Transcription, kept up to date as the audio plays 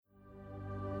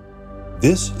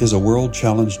This is a World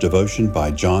Challenge devotion by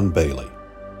John Bailey.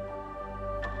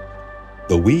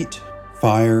 The Wheat,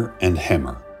 Fire, and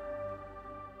Hammer.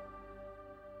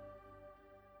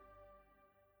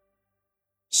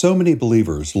 So many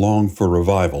believers long for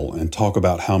revival and talk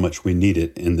about how much we need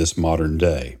it in this modern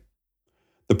day.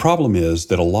 The problem is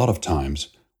that a lot of times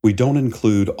we don't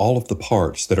include all of the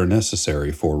parts that are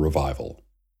necessary for revival.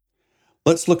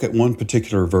 Let's look at one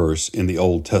particular verse in the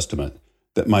Old Testament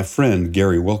that my friend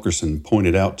Gary Wilkerson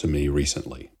pointed out to me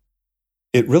recently.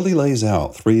 It really lays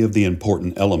out three of the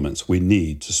important elements we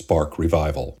need to spark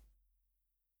revival.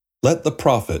 Let the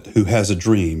prophet who has a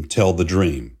dream tell the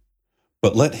dream,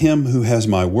 but let him who has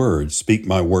my word speak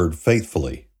my word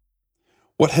faithfully.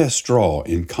 What has straw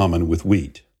in common with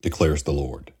wheat, declares the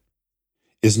Lord?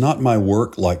 Is not my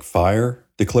work like fire,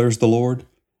 declares the Lord,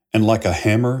 and like a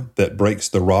hammer that breaks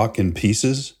the rock in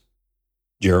pieces?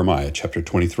 Jeremiah chapter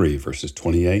 23, verses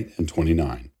 28 and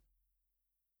 29.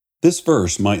 This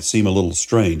verse might seem a little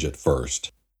strange at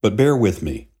first, but bear with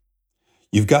me.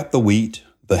 You've got the wheat,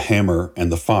 the hammer,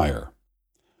 and the fire.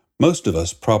 Most of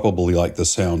us probably like the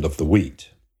sound of the wheat.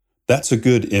 That's a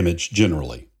good image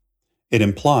generally. It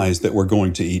implies that we're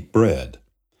going to eat bread,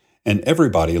 and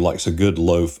everybody likes a good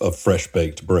loaf of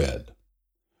fresh-baked bread.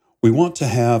 We want to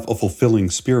have a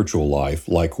fulfilling spiritual life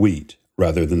like wheat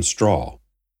rather than straw.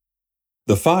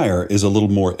 The fire is a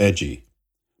little more edgy,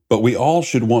 but we all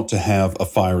should want to have a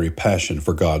fiery passion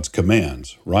for God's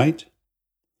commands, right?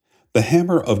 The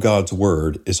hammer of God's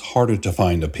word is harder to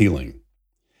find appealing.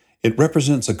 It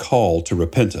represents a call to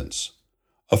repentance,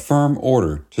 a firm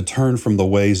order to turn from the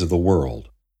ways of the world,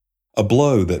 a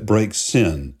blow that breaks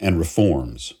sin and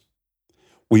reforms.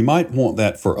 We might want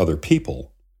that for other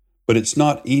people, but it's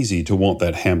not easy to want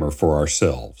that hammer for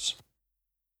ourselves.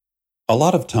 A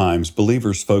lot of times,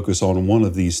 believers focus on one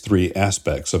of these three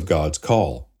aspects of God's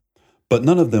call, but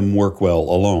none of them work well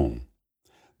alone.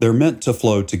 They're meant to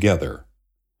flow together.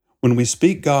 When we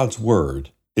speak God's word,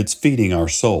 it's feeding our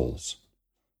souls.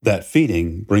 That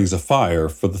feeding brings a fire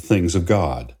for the things of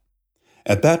God.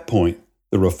 At that point,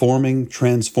 the reforming,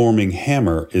 transforming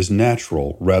hammer is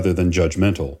natural rather than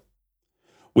judgmental.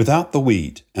 Without the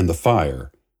wheat and the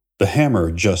fire, the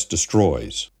hammer just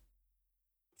destroys.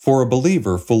 For a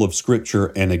believer full of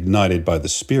Scripture and ignited by the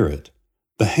Spirit,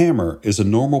 the hammer is a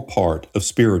normal part of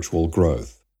spiritual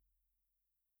growth.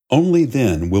 Only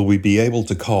then will we be able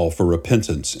to call for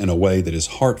repentance in a way that is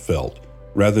heartfelt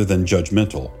rather than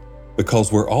judgmental,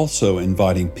 because we're also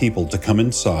inviting people to come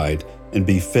inside and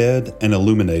be fed and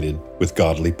illuminated with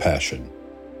godly passion.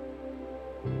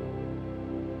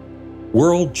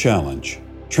 World Challenge: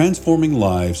 Transforming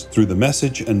Lives Through the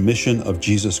Message and Mission of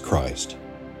Jesus Christ.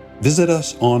 Visit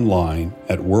us online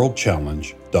at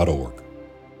worldchallenge.org.